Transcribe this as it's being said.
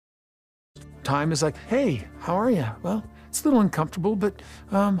time is like, hey, how are you? Well, it's a little uncomfortable, but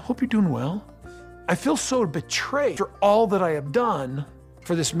hope you're doing well. I feel so betrayed for all that I have done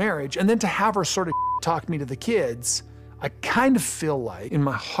for this marriage, and then to have her sort of talk me to the kids, I kind of feel like, in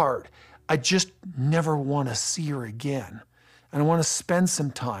my heart, I just never want to see her again. And I want to spend some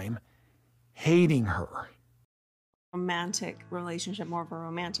time hating her. Romantic relationship, more of a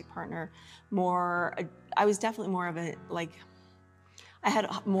romantic partner, I was definitely more of a, like, I had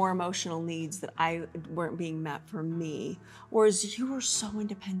more emotional needs that weren't being met for me. Whereas you were so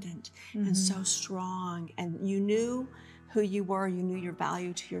independent and so strong, and you knew who you were, you knew your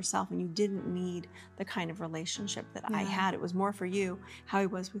value to yourself, and you didn't need the kind of relationship that I had. It was more for you, how he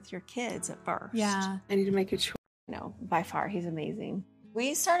was with your kids at first. Yeah. I need to make a choice. No, by far, he's amazing.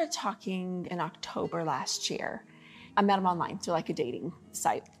 We started talking in October last year. I met him online through like a dating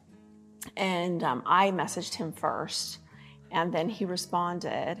site. And I messaged him first, and then he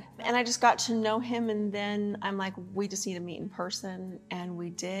responded. And I just got to know him, and then I'm like, we just need to meet in person. And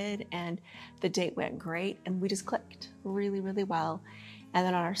we did, and the date went great, and we just clicked really, really well. And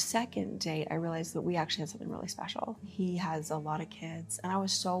then on our second date, I realized that we actually had something really special. He has a lot of kids, and I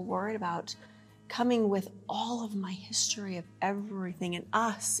was so worried about coming with all of my history of everything and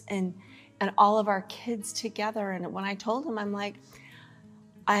us and all of our kids together. And when I told him, I'm like,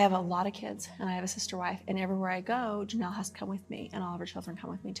 I have a lot of kids, and I have a sister wife, and everywhere I go, Janelle has to come with me, and all of her children come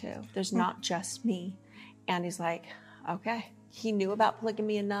with me too. There's not just me. And he's like, okay. He knew about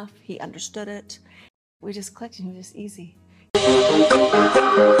polygamy enough. He understood it. We just clicked, and he was just easy.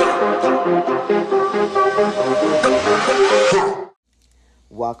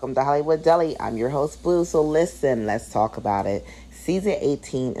 Welcome to Hollywood Deli. I'm your host, Blue. So listen, let's talk about it. Season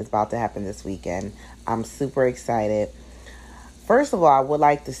 18 is about to happen this weekend. I'm super excited. First of all, I would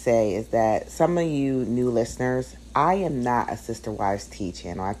like to say is that some of you new listeners, I am not a Sister Wives Tea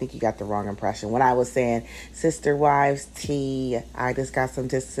channel. I think you got the wrong impression. When I was saying Sister Wives Tea, I just got some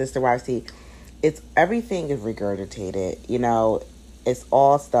Sister Wives Tea. Everything is regurgitated. You know, it's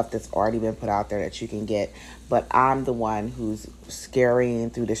all stuff that's already been put out there that you can get. But I'm the one who's scurrying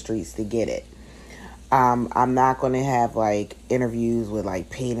through the streets to get it. I'm not going to have like interviews with like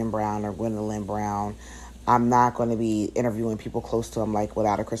Peyton Brown or Gwendolyn Brown. I'm not going to be interviewing people close to him like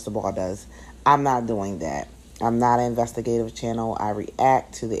Without a Crystal Ball does. I'm not doing that. I'm not an investigative channel. I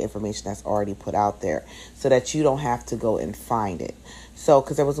react to the information that's already put out there so that you don't have to go and find it. So,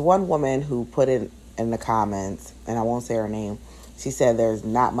 because there was one woman who put it in the comments, and I won't say her name, she said there's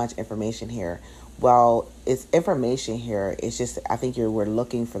not much information here. Well, it's information here. It's just, I think we're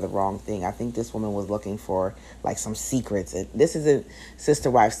looking for the wrong thing. I think this woman was looking for like some secrets. This isn't Sister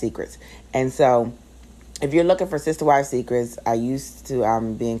Wife Secrets. And so if you're looking for Sister Wife Secrets, I used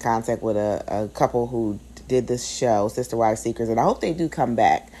to be in contact with a couple who did this show, Sister Wife Secrets, and I hope they do come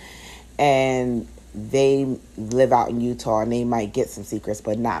back. And they live out in Utah, and they might get some secrets,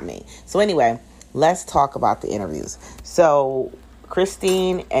 but not me. So anyway, let's talk about the interviews. So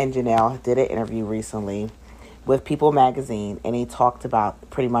Christine and Janelle did an interview recently with People Magazine, and they talked about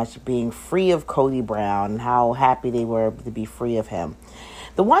pretty much being free of Kody Brown and how happy they were to be free of him.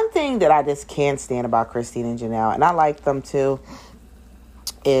 The one thing that I just can't stand about Christine and Janelle, and I like them too,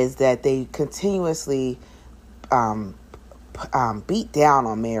 is that they continuously beat down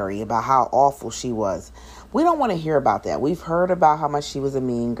on Mary about how awful she was. We don't want to hear about that. We've heard about how much she was a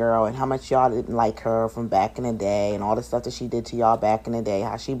mean girl and how much y'all didn't like her from back in the day and all the stuff that she did to y'all back in the day,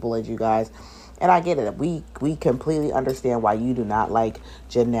 how she bullied you guys. And I get it. We completely understand why you do not like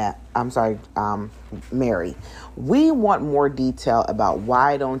Mary. We want more detail about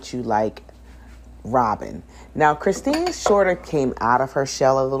why don't you like Robyn. Now, Christine Shorter came out of her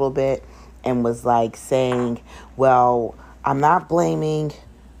shell a little bit and was like saying, well, I'm not blaming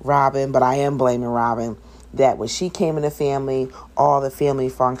Robyn, but I am blaming Robyn. That when she came in the family, all the family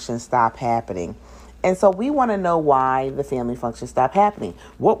functions stopped happening. And so we want to know why the family functions stopped happening.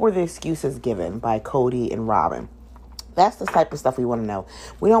 What were the excuses given by Kody and Robyn? That's the type of stuff we want to know.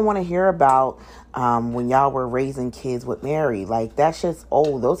 We don't want to hear about when y'all were raising kids with Mary. Like, that shit's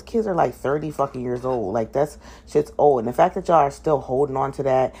old. Those kids are like 30 fucking years old. Like, that's shit's old. And the fact that y'all are still holding on to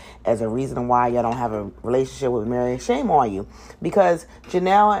that as a reason why y'all don't have a relationship with Mary, shame on you. Because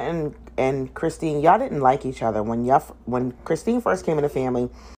Janelle and Christine, y'all didn't like each other. When Christine first came in the family.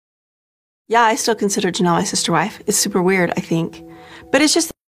 Yeah, I still consider Janelle my sister wife. It's super weird, I think. But it's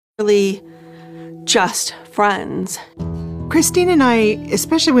just really just friends. Christine and I,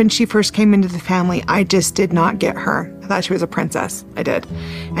 especially when she first came into the family, I just did not get her. I thought she was a princess. I did.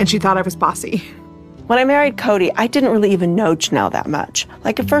 And she thought I was bossy. When I married Kody, I didn't really even know Janelle that much.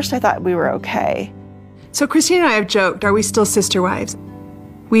 Like, at first I thought we were okay. So Christine and I have joked, are we still sister wives?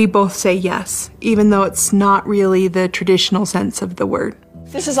 we both say yes, even though it's not really the traditional sense of the word.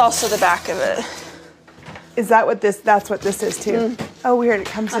 This is also the back of it. Is that what that's what this is too? Oh, weird, it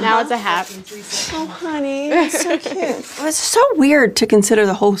comes in. Now it's a hat. Oh, honey, it's so cute. It's so weird to consider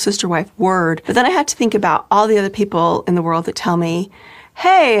the whole sister-wife word, but then I had to think about all the other people in the world that tell me,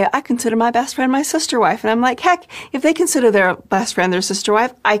 hey, I consider my best friend my sister wife. And I'm like, heck, if they consider their best friend their sister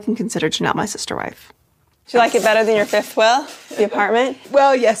wife, I can consider Janelle my sister wife. Do you like it better than your fifth will, the apartment?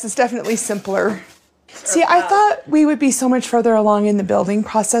 Well, yes, it's definitely simpler. See, I thought we would be so much further along in the building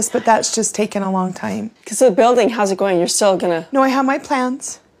process, but that's just taken a long time. Because the building, how's it going? You're still gonna... No, I have my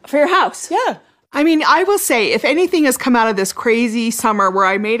plans. For your house? Yeah. I mean, I will say, if anything has come out of this crazy summer where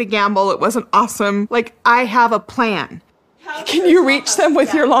I made a gamble, it wasn't awesome, like, I have a plan. Can you reach them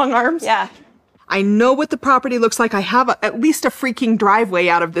with your long arms? Yeah. I know what the property looks like. I have at least a freaking driveway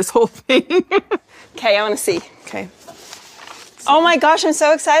out of this whole thing. Okay, I want to see. Okay. Oh my gosh, I'm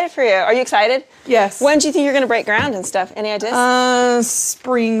so excited for you. Are you excited? Yes. When do you think you're going to break ground and stuff? Any ideas?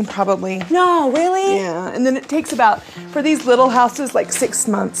 Spring probably. No, really? Yeah, and then it takes about, for these little houses, like 6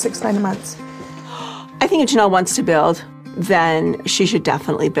 months, 6-9 months. I think if Janelle wants to build, then she should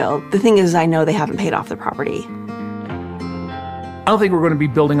definitely build. The thing is, I know they haven't paid off the property. I don't think we're going to be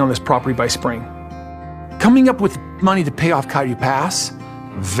building on this property by spring. Coming up with money to pay off Kody Pass,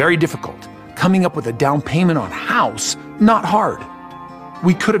 very difficult. Coming up with a down payment on a house, not hard.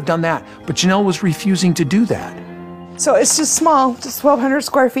 We could have done that, but Janelle was refusing to do that. So it's just small, just 1,200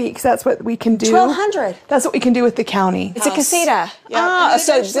 square feet, because that's what we can do. 1,200? That's what we can do with the county. It's a casita. Yeah.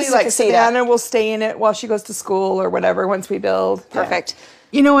 So this is a casita. Anna will stay in it while she goes to school or whatever once we build. Perfect.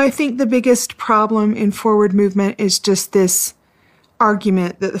 Yeah. You know, I think the biggest problem in forward movement is just this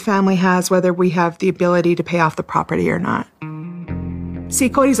argument that the family has whether we have the ability to pay off the property or not. See,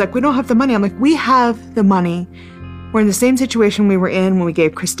 Kody's like, we don't have the money. I'm like, we have the money. We're in the same situation we were in when we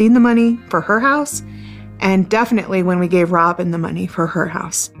gave Christine the money for her house, and definitely when we gave Robyn the money for her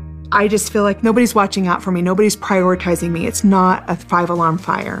house. I just feel like nobody's watching out for me. Nobody's prioritizing me. It's not a 5-alarm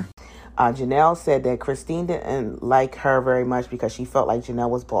fire. Janelle said that Christine didn't like her very much because she felt like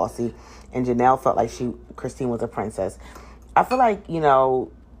Janelle was bossy, and Janelle felt like Christine was a princess. I feel like, you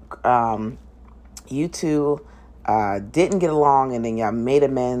two didn't get along, and then y'all made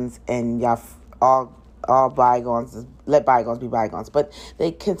amends, and y'all all bygones, let bygones be bygones. But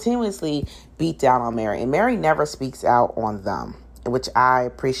they continuously beat down on Mary, and Mary never speaks out on them, which I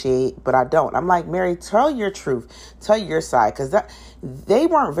appreciate, but I don't. I'm like, Mary, tell your truth, tell your side, because they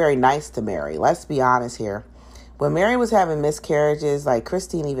weren't very nice to Mary. Let's be honest here. When Mary was having miscarriages, like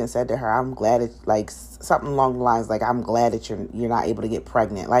Christine even said to her, I'm glad it, like something along the lines, like, I'm glad that you're not able to get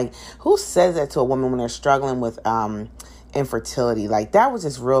pregnant. Like, who says that to a woman when they're struggling with infertility? Like, that was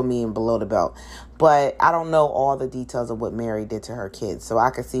just real mean below the belt. But I don't know all the details of what Mary did to her kids, so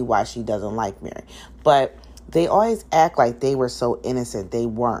I can see why she doesn't like Mary. But they always act like they were so innocent. They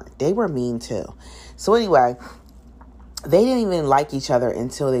weren't. They were mean too. So anyway, they didn't even like each other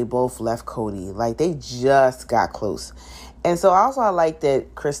until they both left Kody. Like, they just got close. And so also I like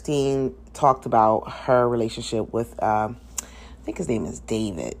that Christine talked about her relationship with, I think his name is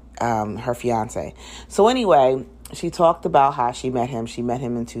David, her fiance. So anyway, she talked about how she met him. She met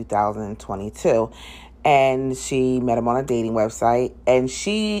him in 2022. And she met him on a dating website. And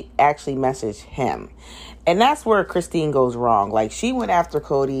she actually messaged him. And that's where Christine goes wrong. Like, she went after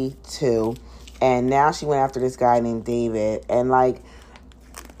Kody too. And now she went after this guy named David. And like,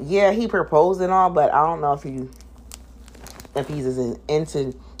 yeah, he proposed and all, but I don't know if he's as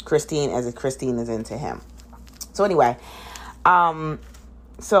into Christine as Christine is into him. So anyway,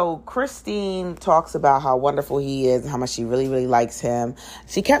 so Christine talks about how wonderful he is and how much she really, really likes him.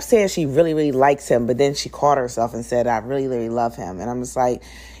 She kept saying she really, really likes him, but then she caught herself and said, I really, really love him. And I'm just like,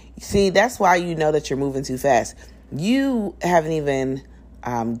 see, that's why you know that you're moving too fast. You haven't even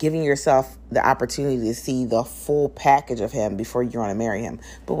giving yourself the opportunity to see the full package of him before you want to marry him.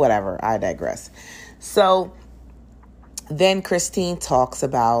 But whatever, I digress. So then Christine talks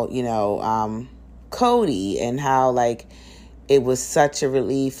about, Kody and how, like, it was such a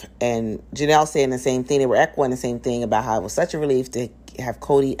relief. And Janelle saying the same thing. They were echoing the same thing about how it was such a relief to have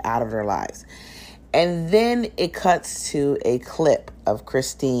Kody out of their lives. And then it cuts to a clip of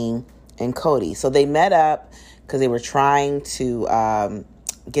Christine and Kody. So they met up because they were trying to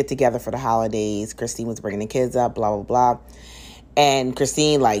get together for the holidays. Christine was bringing the kids up, blah, blah, blah. And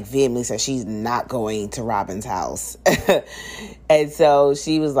Christine, like, vehemently said she's not going to Robyn's house. And so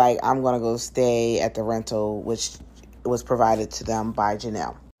she was like, I'm going to go stay at the rental, which was provided to them by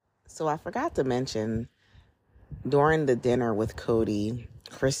Janelle. So I forgot to mention, during the dinner with Kody,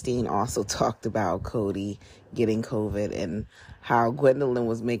 Christine also talked about Kody getting COVID and how Gwendolyn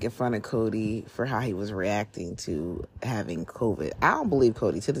was making fun of Kody for how he was reacting to having COVID. I don't believe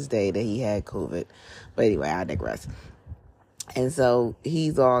Kody to this day that he had COVID. But anyway, I digress. And so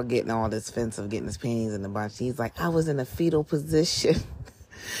he's all getting all this fence of getting his panties in a bunch. He's like, I was in a fetal position.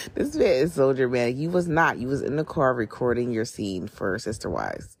 This man is so dramatic. You was not. You was in the car recording your scene for Sister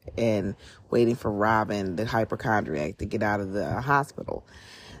Wives and waiting for Robyn, the hypochondriac, to get out of the hospital.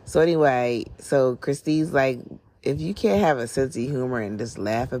 So anyway, so Christine's like, if you can't have a sense of humor and just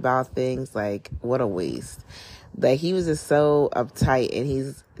laugh about things, like, what a waste. Like, he was just so uptight.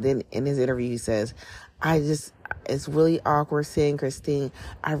 And then in his interview, he says, it's really awkward seeing Christine.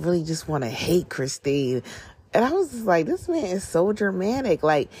 I really just want to hate Christine. And I was just like, this man is so dramatic.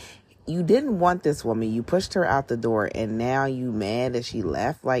 Like, you didn't want this woman. You pushed her out the door, and now you mad that she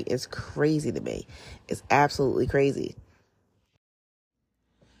left. Like, it's crazy to me. It's absolutely crazy.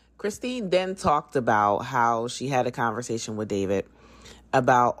 Christine then talked about how she had a conversation with David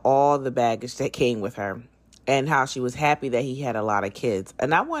about all the baggage that came with her and how she was happy that he had a lot of kids.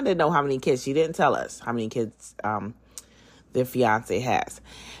 And I wanted to know how many kids. She didn't tell us how many kids their fiance has.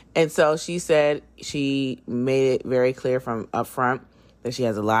 And so she said she made it very clear from up front that she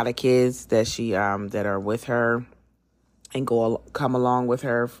has a lot of kids that she that are with her and come along with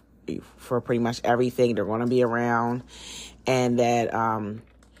her for pretty much everything. They're going to be around. And that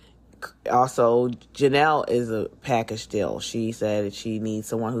also Janelle is a package deal. She said she needs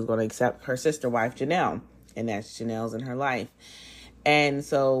someone who's going to accept her sister wife, Janelle. And that's Janelle's in her life. And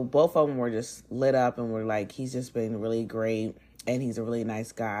so both of them were just lit up and were like, he's just been really great. And he's a really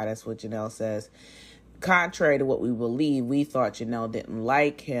nice guy. That's what Janelle says. Contrary to what we believe, we thought Janelle didn't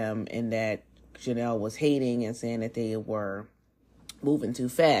like him and that Janelle was hating and saying that they were moving too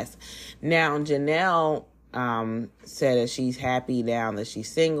fast. Now, Janelle said that she's happy now that she's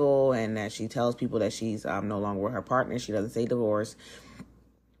single and that she tells people that she's no longer with her partner. She doesn't say divorce,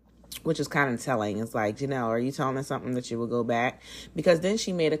 which is kind of telling. It's like, Janelle, are you telling us something that you would go back? Because then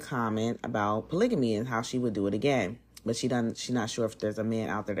she made a comment about polygamy and how she would do it again. But she's not sure if there's a man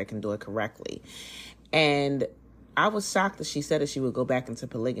out there that can do it correctly. And I was shocked that she said that she would go back into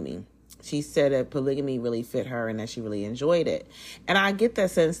polygamy. She said that polygamy really fit her and that she really enjoyed it. And I get that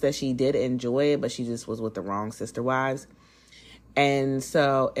sense that she did enjoy it, but she just was with the wrong sister wives. And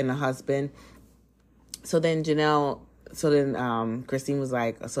so, and the husband. So then Christine was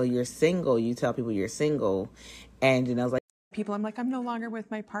like, so you're single. You tell people you're single. And Janelle's like, people, I'm like, I'm no longer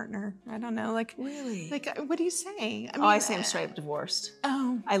with my partner. I don't know. Like, really? Like, what do you say? I mean, I say I'm straight up divorced.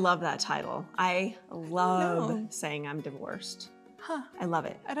 Oh. I love that title. I love saying I'm divorced. Huh. I love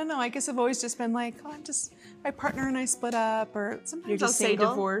it. I don't know. I guess I've always just been like, my partner and I split up, or sometimes You're just I'll say single?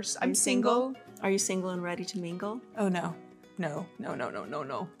 divorce. I'm single. Are you single and ready to mingle? Oh, no.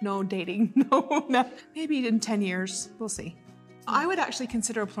 No dating. No. Maybe in 10 years. We'll see. I would actually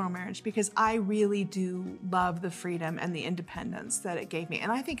consider a plural marriage because I really do love the freedom and the independence that it gave me.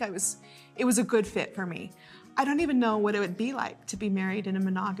 And I think it was a good fit for me. I don't even know what it would be like to be married in a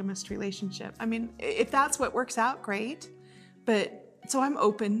monogamous relationship. I mean, if that's what works out, great. But so I'm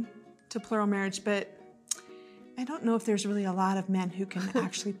open to plural marriage, but I don't know if there's really a lot of men who can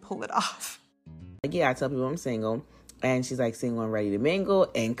actually pull it off. Yeah, I tell people I'm single. And she's like single and ready to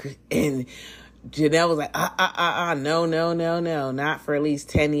mingle. And Janelle was like, no, not for at least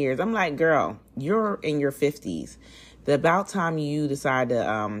 10 years. I'm like, girl, you're in your 50s. The about time you decide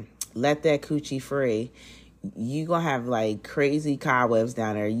to let that coochie free, you gonna have like crazy cobwebs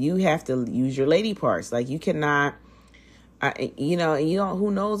down there. You have to use your lady parts. Like you cannot, you don't, who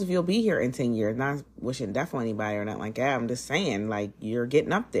knows if you'll be here in 10 years. Not wishing death on anybody or nothing like that. I'm just saying, like, you're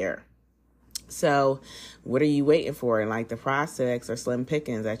getting up there. So what are you waiting for? And like the prospects are slim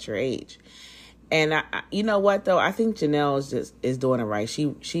pickings at your age. And you know what though? I think Janelle is doing it right.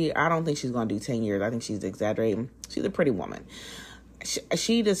 I don't think she's going to do 10 years. I think she's exaggerating. She's a pretty woman.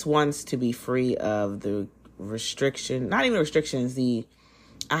 She just wants to be free of the restriction, not even restrictions, the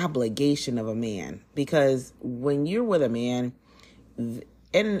obligation of a man. Because when you're with a man,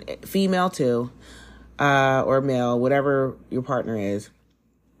 and female too, or male, whatever your partner is,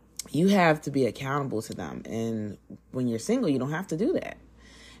 you have to be accountable to them. And when you're single, you don't have to do that.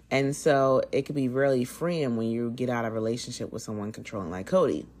 And so it could be really freeing when you get out of a relationship with someone controlling like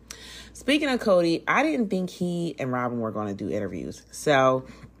Kody. Speaking of Kody, I didn't think he and Robyn were going to do interviews. So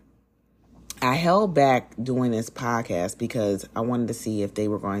I held back doing this podcast because I wanted to see if they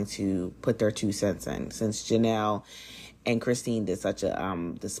were going to put their 2 cents in. Since Janelle and Christine did such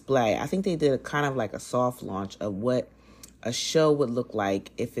a display, I think they did kind of like a soft launch of what a show would look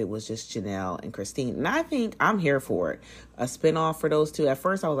like if it was just Janelle and Christine. And I think I'm here for it. A spinoff for those two. At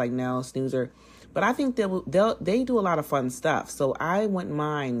first I was like, no, snoozer. But I think they do a lot of fun stuff. So I wouldn't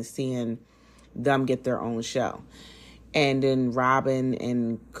mind seeing them get their own show. And then Robyn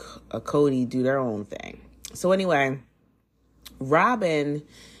and Kody do their own thing. So anyway, Robyn,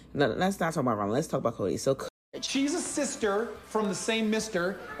 no, let's not talk about Robyn. Let's talk about Kody. So she's a sister from the same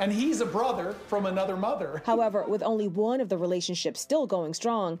mister, and he's a brother from another mother. However, with only one of the relationships still going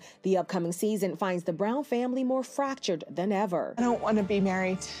strong, the upcoming season finds the Brown family more fractured than ever. I don't want to be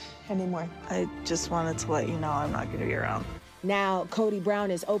married anymore. I just wanted to let you know I'm not going to be around. Now, Kody Brown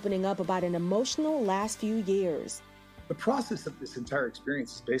is opening up about an emotional last few years. The process of this entire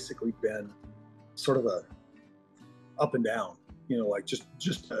experience has basically been sort of a up and down, like just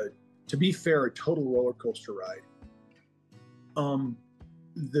to be fair, a total roller coaster ride.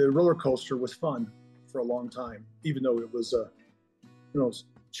 The roller coaster was fun for a long time, even though it was,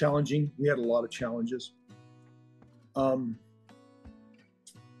 challenging. We had a lot of challenges.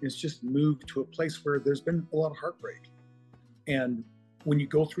 It's just moved to a place where there's been a lot of heartbreak. And when you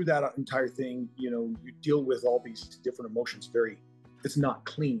go through that entire thing, you deal with all these different emotions it's not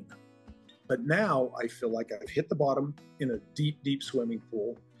clean. But now I feel like I've hit the bottom in a deep, deep swimming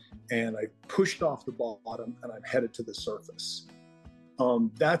pool, and I pushed off the bottom and I'm headed to the surface.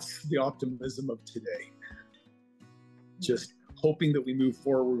 That's the optimism of today. Just hoping that we move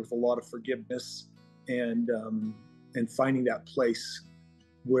forward with a lot of forgiveness and finding that place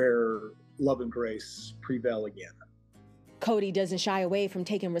where love and grace prevail again. Kody doesn't shy away from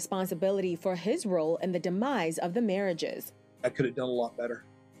taking responsibility for his role in the demise of the marriages. I could have done a lot better.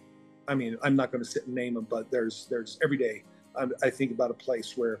 I mean, I'm not going to sit and name them, but there's every day I think about a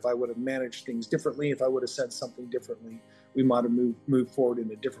place where if I would have managed things differently, if I would have said something differently, we might have moved forward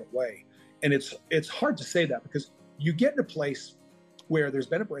in a different way. And it's hard to say that because you get in a place where there's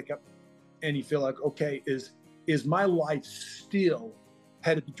been a breakup and you feel like, okay, is my life still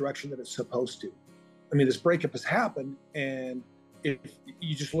headed the direction that it's supposed to? I mean, this breakup has happened, and if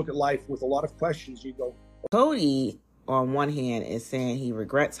you just look at life with a lot of questions, you go. Kody, on one hand, is saying he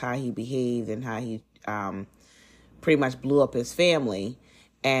regrets how he behaved and how he pretty much blew up his family,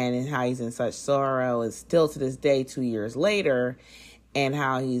 and how he's in such sorrow, and still to this day, 2 years later, and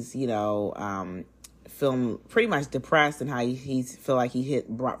how he's, feeling pretty much depressed, and how he feel like he hit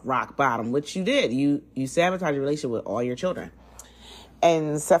rock bottom, which you did. You sabotaged your relationship with all your children,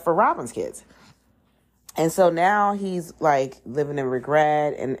 and except for Robyn's kids. And so now he's like living in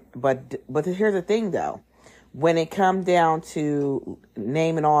regret. But here's the thing though, when it come down to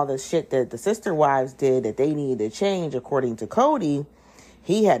naming all the shit that the sister wives did that they needed to change, according to Kody,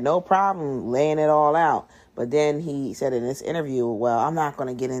 he had no problem laying it all out. But then he said in this interview, well, I'm not going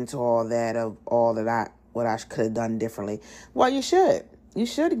to get into all that of all that what I could have done differently. Well, you should. You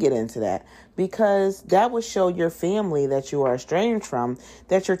should get into that, because that would show your family that you are estranged from,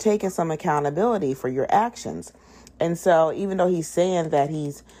 that you're taking some accountability for your actions. And so even though he's saying that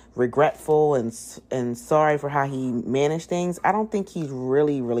he's regretful and sorry for how he managed things, I don't think he's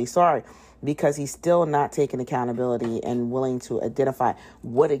really, really sorry, because he's still not taking accountability and willing to identify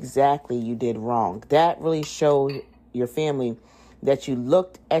what exactly you did wrong. That really showed your family that you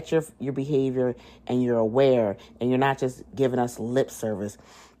looked at your behavior and you're aware, and you're not just giving us lip service.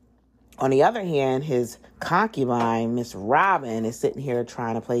 On the other hand, his concubine, Miss Robyn, is sitting here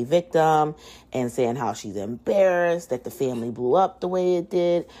trying to play victim and saying how she's embarrassed that the family blew up the way it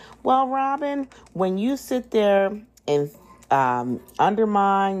did. Well, Robyn, when you sit there and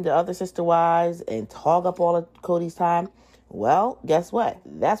undermine the other sister wives and hog up all of Kody's time, well, guess what?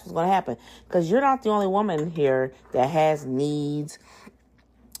 That's what's going to happen, because you're not the only woman here that has needs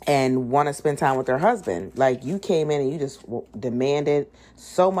and want to spend time with her husband. Like, you came in and you just demanded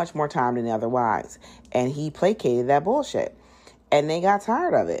so much more time than the other wives, and he placated that bullshit, and they got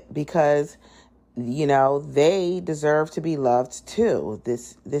tired of it because, they deserve to be loved too.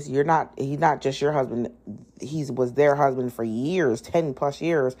 He's not just your husband. He was their husband for years, 10 plus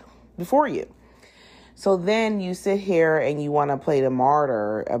years before you. So then you sit here and you want to play the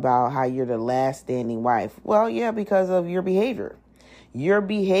martyr about how you're the last standing wife. Well, yeah, because of your behavior. Your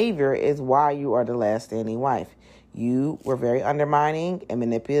behavior is why you are the last standing wife. You were very undermining and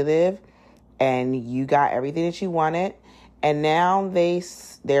manipulative, and you got everything that you wanted. And now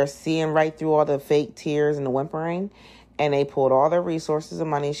they're seeing right through all the fake tears and the whimpering, and they pulled all their resources and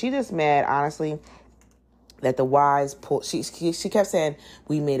money. She just mad, honestly, that the wives pulled. She kept saying,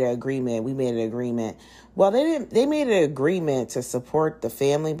 we made an agreement. Well, they made an agreement to support the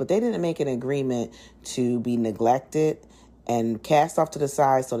family, but they didn't make an agreement to be neglected and cast off to the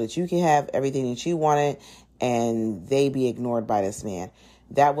side so that you can have everything that you wanted and they be ignored by this man.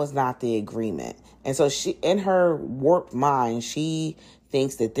 That was not the agreement. And so she, in her warped mind, she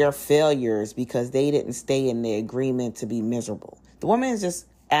thinks that they're failures because they didn't stay in the agreement to be miserable. The woman is just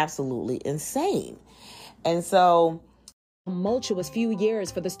absolutely insane. And so tumultuous few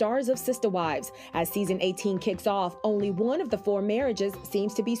years for the stars of Sister Wives. As season 18 kicks off, only one of the 4 marriages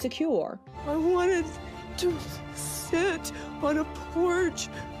seems to be secure. I wanted to sit on a porch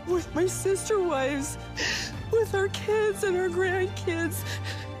with my sister wives, with our kids and our grandkids.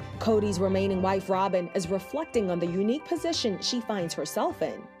 Kody's remaining wife, Robyn, is reflecting on the unique position she finds herself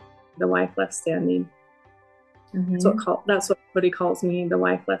in. The wife left standing. Mm-hmm. That's what Kody calls me, the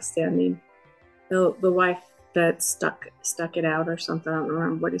wife left standing. The wife that stuck it out or something. I don't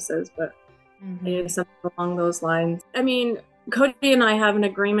remember what he says, but it's something along those lines. I mean, Kody and I have an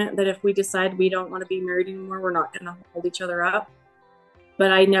agreement that if we decide we don't want to be married anymore, we're not going to hold each other up.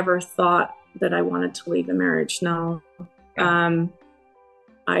 But I never thought that I wanted to leave the marriage. No.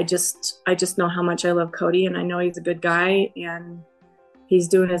 I just know how much I love Kody, and I know he's a good guy and he's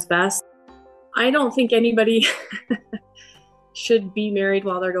doing his best. I don't think anybody should be married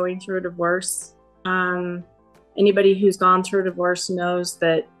while they're going through a divorce. Anybody who's gone through a divorce knows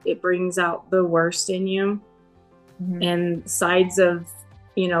that it brings out the worst in you and sides of,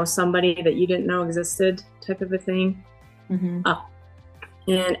 somebody that you didn't know existed, type of a thing.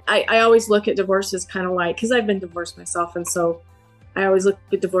 And I always look at divorce as kind of like, because I've been divorced myself, and so I always look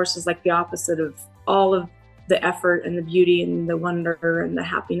at divorce as like the opposite of all of the effort and the beauty and the wonder and the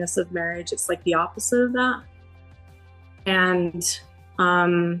happiness of marriage. It's like the opposite of that. And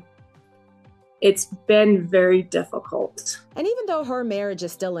it's been very difficult. And even though her marriage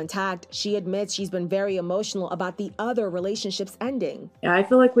is still intact, she admits she's been very emotional about the other relationships ending. Yeah, I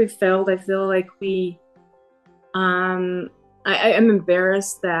feel like we failed. I feel like we, I am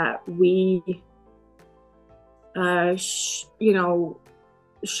embarrassed that we,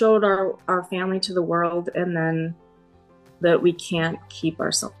 showed our family to the world, and then that we can't keep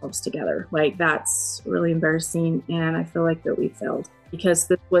ourselves together. Like, that's really embarrassing. And I feel like that we failed because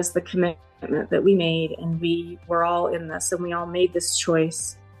this was the commitment that we made, and we were all in this, and we all made this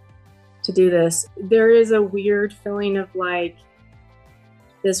choice to do this. There is a weird feeling of like,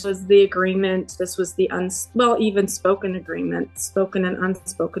 this was the agreement, this was the even spoken agreement, spoken and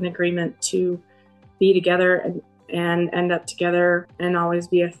unspoken agreement to be together and end up together and always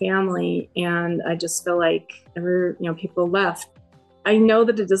be a family. And I just feel like people left. I know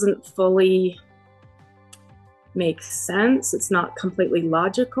that it doesn't fully make sense. It's not completely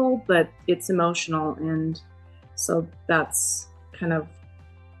logical, but it's emotional. And so that's kind of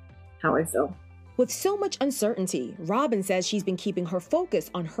how I feel. With so much uncertainty, Robyn says she's been keeping her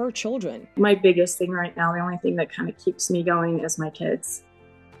focus on her children. My biggest thing right now, the only thing that kind of keeps me going is my kids.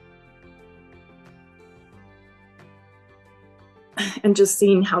 And just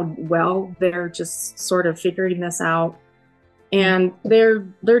seeing how well they're just sort of figuring this out. And they're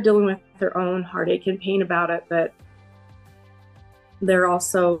dealing with their own heartache and pain about it, but they're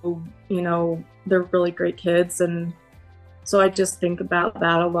also, they're really great kids. And so I just think about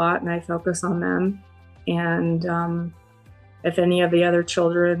that a lot, and I focus on them. And if any of the other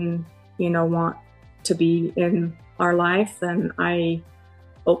children, want to be in our life, then I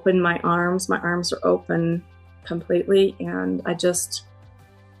open my arms. My arms are open completely. And I just,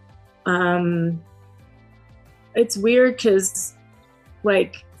 it's weird because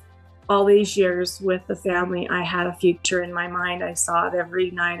like all these years with the family, I had a future in my mind. I saw it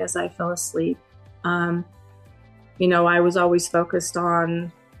every night as I fell asleep. I was always focused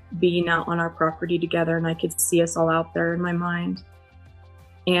on being out on our property together, and I could see us all out there in my mind.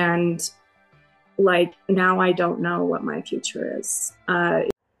 And like, now I don't know what my future is. I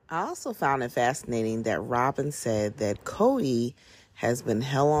also found it fascinating that Robyn said that Kody has been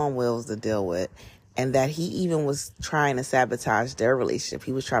hell on wheels to deal with, and that he even was trying to sabotage their relationship.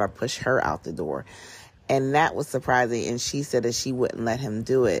 He was trying to push her out the door. And that was surprising. And she said that she wouldn't let him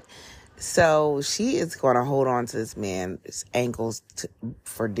do it. So she is going to hold on to this man's ankles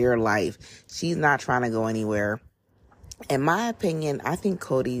for dear life. She's not trying to go anywhere. In my opinion, I think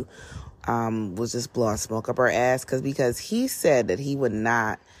Kody was just blowing smoke up her ass because he said that he would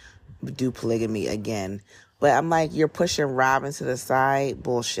not do polygamy again. But I'm like, you're pushing Robyn to the side.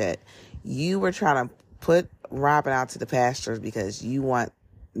 Bullshit. You were trying to put Robyn out to the pastures because you want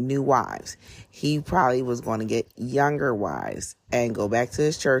new wives. He probably was going to get younger wives and go back to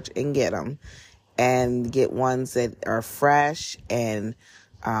his church and get them, and get ones that are fresh and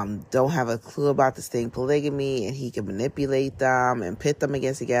don't have a clue about this thing, polygamy, and he can manipulate them and pit them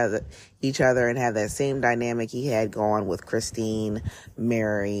against each other and have that same dynamic he had going with Christine,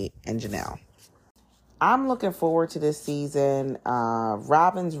 Mary, and Janelle. I'm looking forward to this season.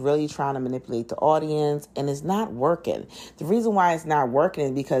 Robyn's really trying to manipulate the audience, and it's not working. The reason why it's not working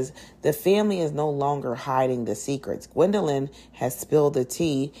is because the family is no longer hiding the secrets. Gwendolyn has spilled the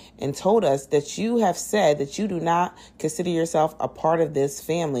tea and told us that you have said that you do not consider yourself a part of this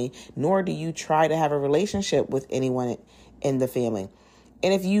family, nor do you try to have a relationship with anyone in the family.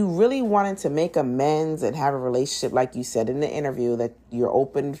 And if you really wanted to make amends and have a relationship, like you said in the interview, that you're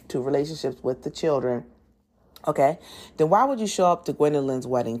open to relationships with the children, okay, then why would you show up to Gwendolyn's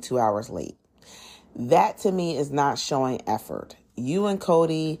wedding 2 hours late? That to me is not showing effort. You and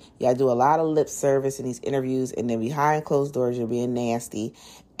Kody, y'all do a lot of lip service in these interviews, and then behind closed doors, you're being nasty.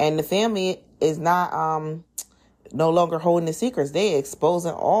 And the family is not no longer holding the secrets. They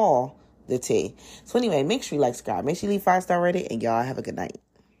exposing all the tea. So anyway, make sure you like, subscribe. Make sure you leave 5-star rating, and y'all have a good night.